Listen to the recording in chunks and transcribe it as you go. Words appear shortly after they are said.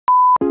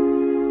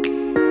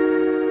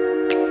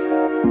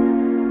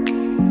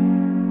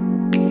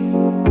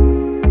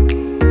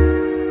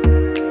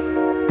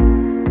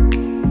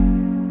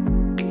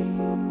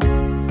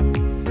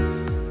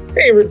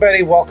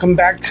everybody, welcome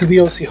back to the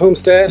OC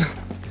Homestead.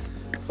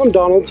 I'm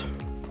Donald,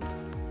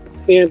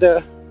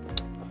 and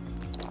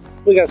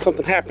we got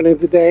something happening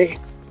today.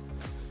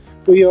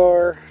 We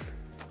are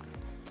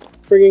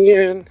bringing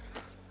in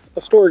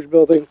a storage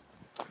building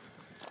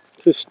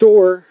to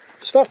store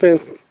stuff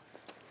in.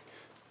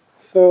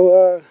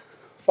 So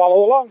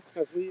follow along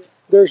as we.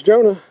 There's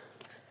Jonah.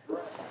 Nice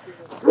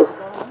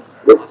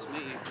to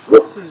meet you.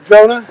 This is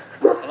Jonah.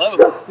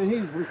 Hello. And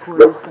he's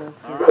recording stuff.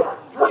 All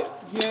right.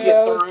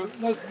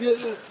 Let's get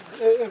this.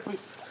 If we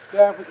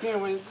can,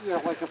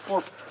 like a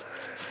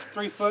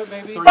 3 foot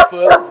maybe. 3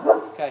 foot.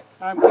 Okay.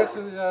 I'm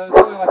guessing it's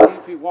only like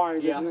 8 feet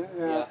wide, isn't it?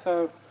 Yeah.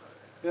 So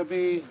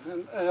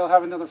it'll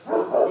have another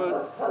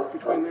foot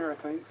between there, I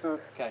think. So.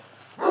 Okay.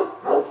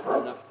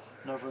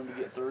 Enough room to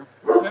get through.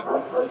 Yep.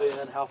 And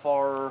then how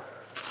far?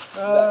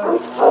 I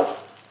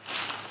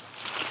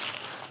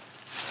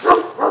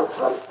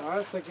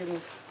was thinking,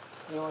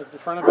 like the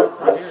front of it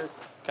right here.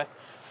 Okay.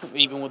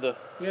 Even with the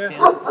pin.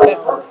 Okay.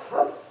 All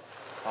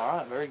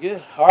right. Very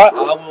good. All right. I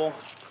will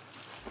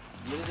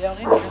get it down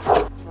in here.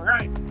 All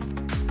right.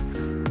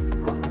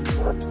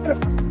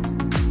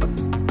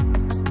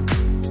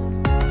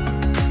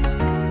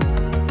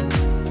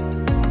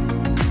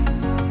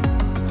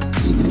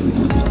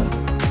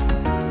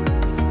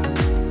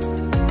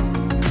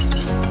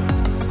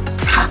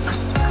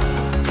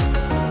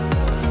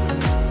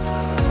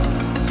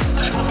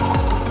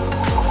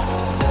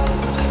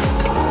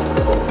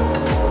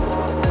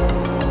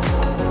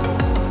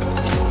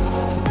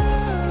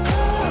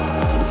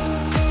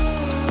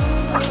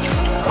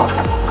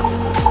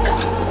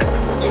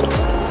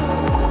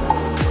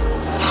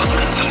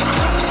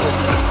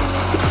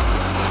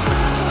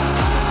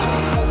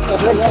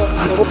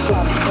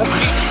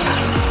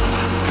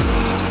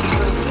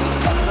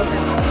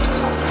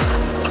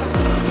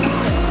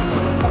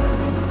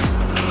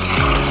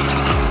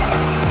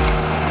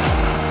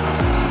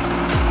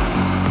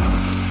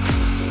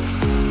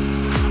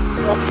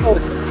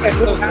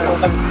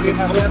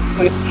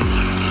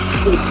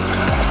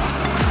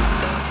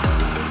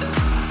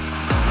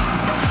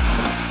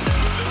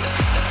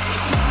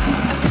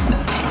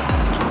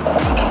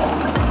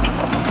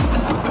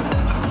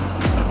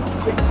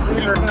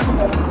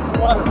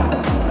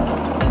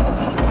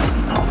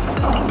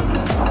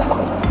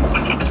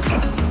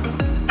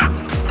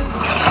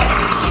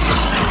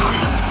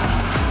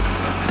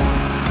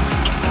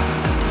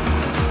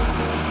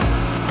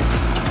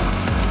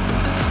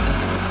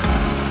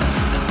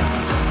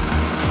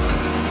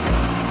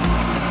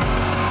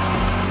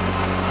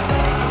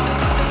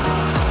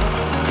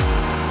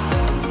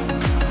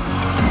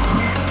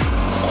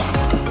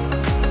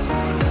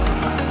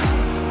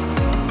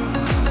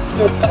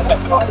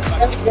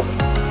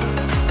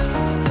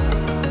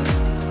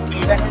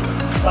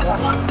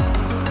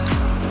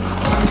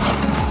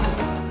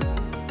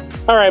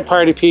 All right,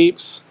 party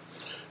peeps.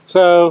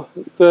 So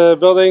the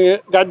building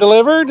got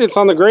delivered. It's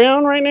on the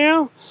ground right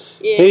now.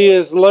 Yeah. He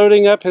is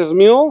loading up his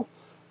mule.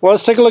 Well,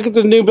 let's take a look at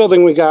the new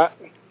building we got.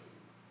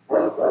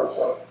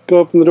 Go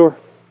open the door.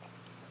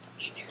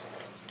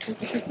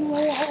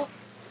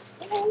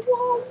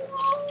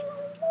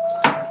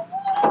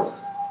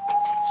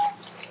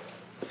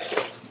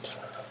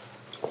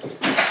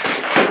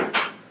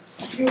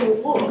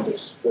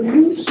 The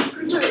new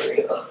secret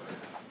area.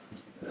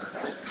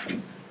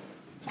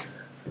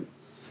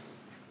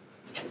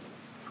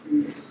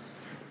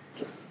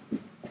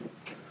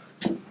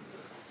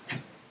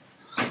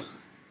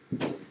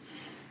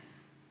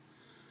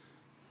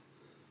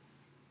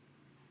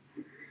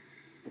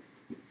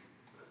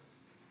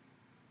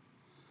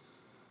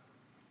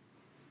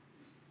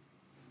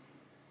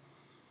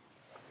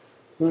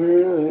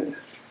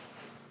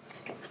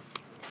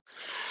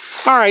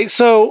 All right,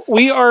 so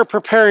we are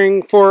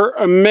preparing for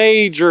a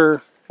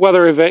major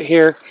weather event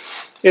here.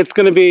 It's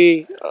going to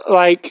be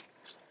like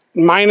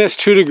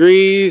 -2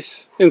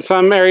 degrees in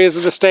some areas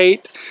of the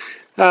state,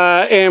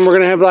 and we're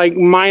going to have like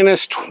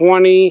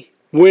 -20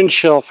 wind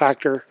chill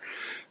factor.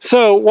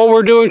 So what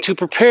we're doing to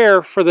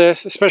prepare for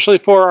this, especially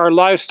for our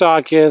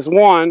livestock, is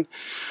one,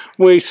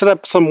 we set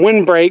up some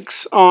wind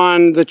breaks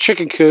on the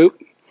chicken coop,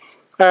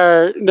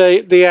 or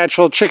the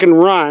actual chicken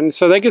run,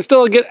 so they can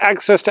still get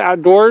access to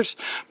outdoors,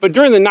 but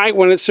during the night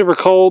when it's super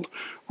cold,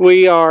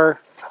 we are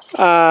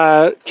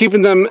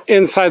keeping them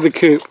inside the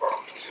coop.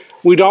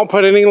 We don't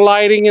put any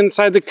lighting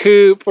inside the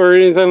coop or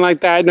anything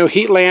like that. No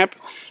heat lamp,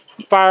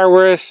 fire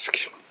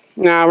risk.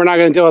 No, we're not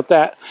going to deal with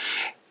that.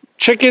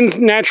 Chickens'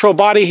 natural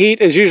body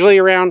heat is usually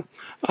around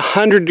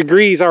 100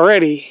 degrees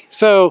already,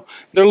 so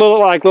they're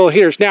little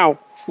heaters. Now,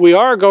 we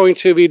are going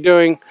to be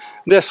doing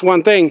this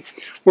one thing.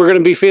 We're going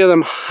to be feeding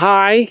them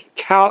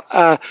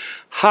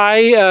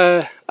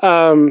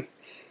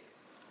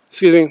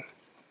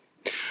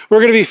we're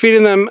going to be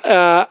feeding them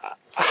a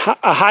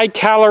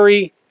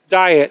high-calorie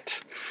diet,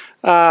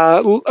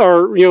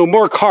 or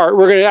more carb.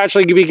 We're going to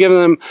actually be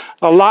giving them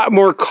a lot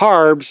more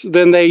carbs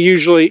than they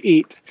usually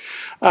eat.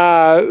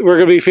 We're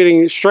going to be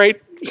feeding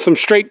some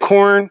straight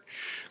corn,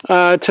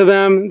 to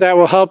them that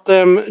will help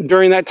them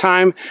during that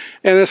time.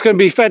 And it's going to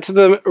be fed to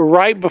them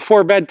right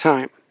before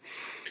bedtime.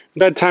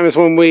 Bedtime is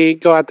when we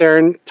go out there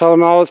and tell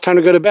them, oh, it's time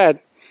to go to bed.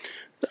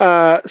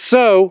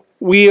 So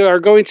we are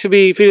going to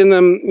be feeding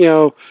them, you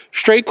know,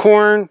 straight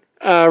corn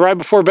right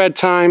before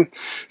bedtime,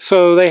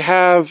 so they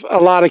have a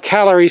lot of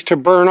calories to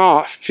burn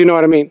off, if you know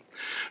what I mean.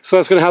 So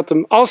that's going to help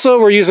them. Also,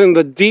 we're using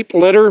the deep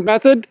litter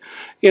method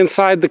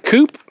inside the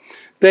coop.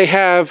 They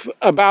have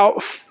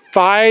about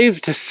 5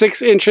 to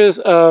 6 inches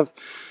of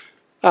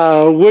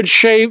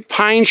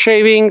pine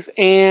shavings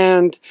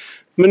and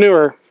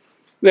manure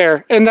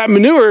there. And that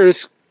manure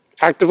is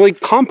actively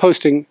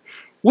composting,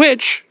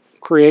 which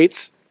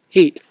creates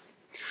heat.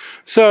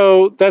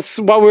 So that's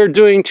what we're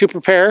doing to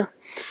prepare.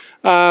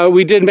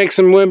 We did make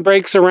some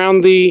windbreaks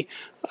around the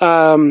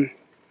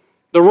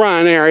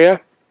run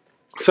area,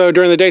 so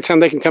during the daytime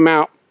they can come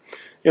out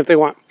if they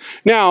want.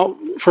 Now,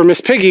 for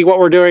Miss Piggy, what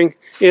we're doing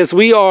is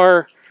we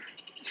are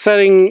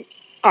setting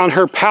on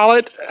her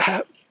pallet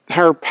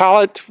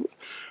palace.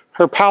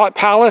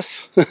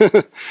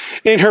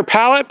 In her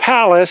pallet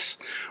palace,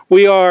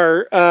 we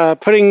are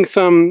putting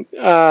some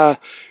wood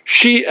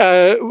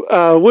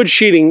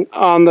sheeting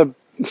on the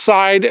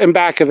side and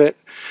back of it.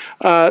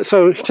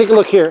 So take a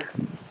look here.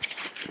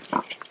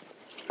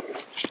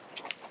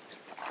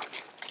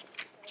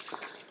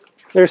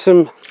 There's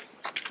some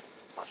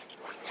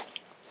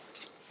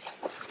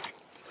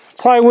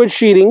plywood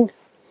sheeting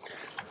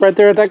right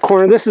there at that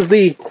corner. This is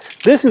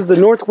the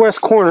northwest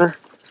corner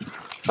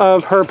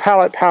of her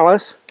pallet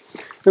palace,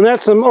 and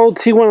that's some old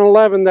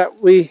T111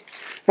 that we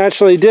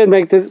actually did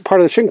make the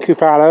part of the chicken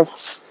coop out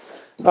of.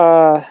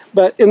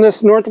 But in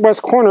this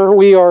northwest corner,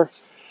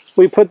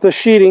 we put the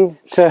sheeting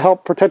to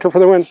help protect her from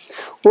the wind.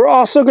 We're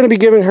also going to be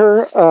giving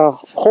her a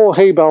whole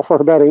hay bale for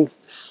her bedding.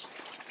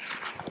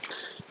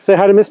 Say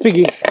hi to Miss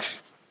Piggy.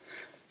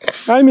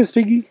 Hi, Miss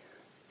Piggy.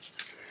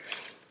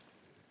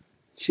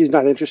 She's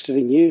not interested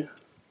in you.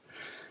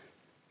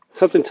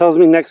 Something tells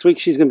me next week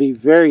she's going to be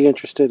very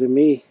interested in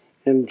me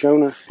and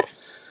Jonah.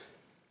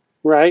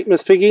 Right,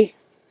 Miss Piggy?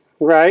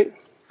 Right?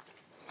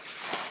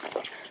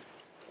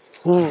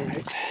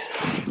 Alright.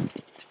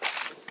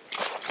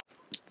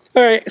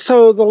 Alright,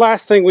 so the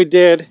last thing we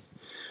did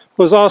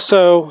was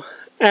also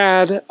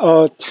add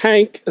a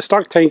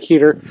stock tank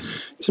heater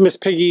to Miss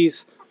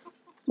Piggy's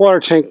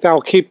water tank that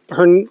will keep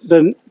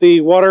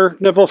the water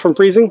nipple from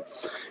freezing.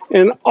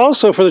 And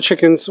also for the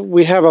chickens,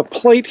 we have a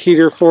plate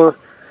heater for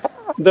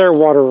their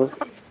water.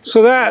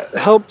 So that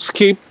helps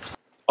keep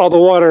all the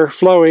water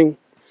flowing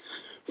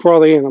for all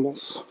the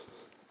animals.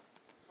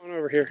 Come on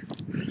over here.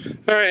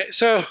 Alright,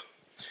 so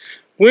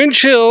wind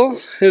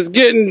chill is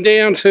getting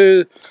down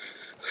to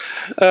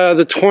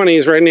the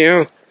 20s right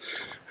now.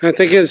 I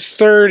think it's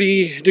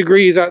 30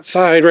 degrees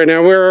outside right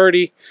now. We're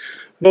already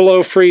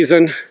below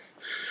freezing.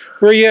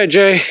 Where you at,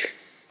 Jay?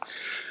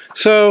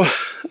 So,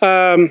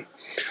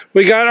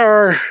 we got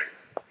our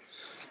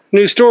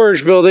new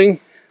storage building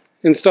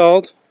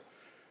installed.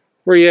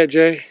 Where you at,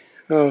 Jay?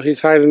 Oh, he's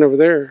hiding over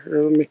there.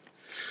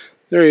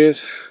 There he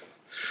is.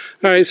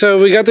 Alright, so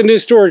we got the new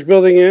storage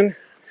building in,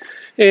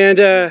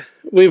 and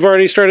we've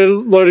already started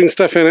loading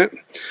stuff in it.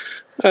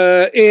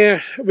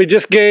 And we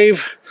just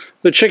gave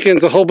the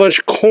chickens a whole bunch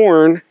of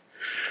corn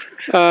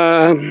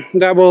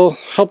that will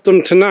help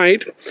them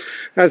tonight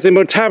as they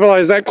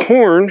metabolize that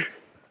corn.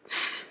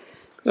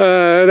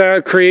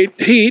 That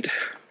create heat.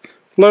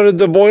 Loaded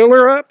the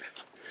boiler up.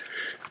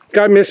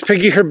 Got Miss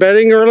Piggy her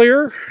bedding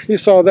earlier. You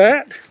saw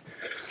that.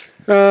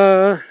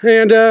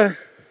 And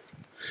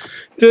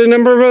did a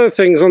number of other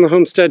things on the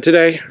homestead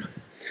today.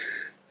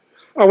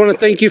 I want to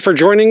thank you for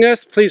joining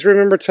us. Please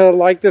remember to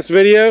like this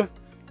video.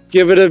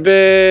 Give it a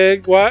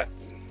big what?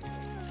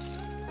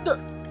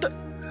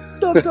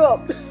 Thumbs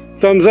up.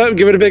 Thumbs up.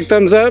 Give it a big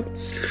thumbs up.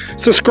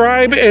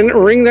 Subscribe and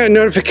ring that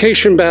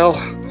notification bell.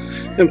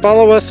 And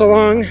follow us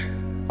along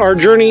our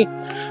journey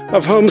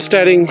of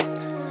homesteading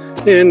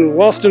in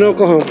Walston,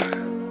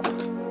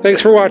 Oklahoma.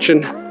 Thanks for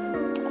watching.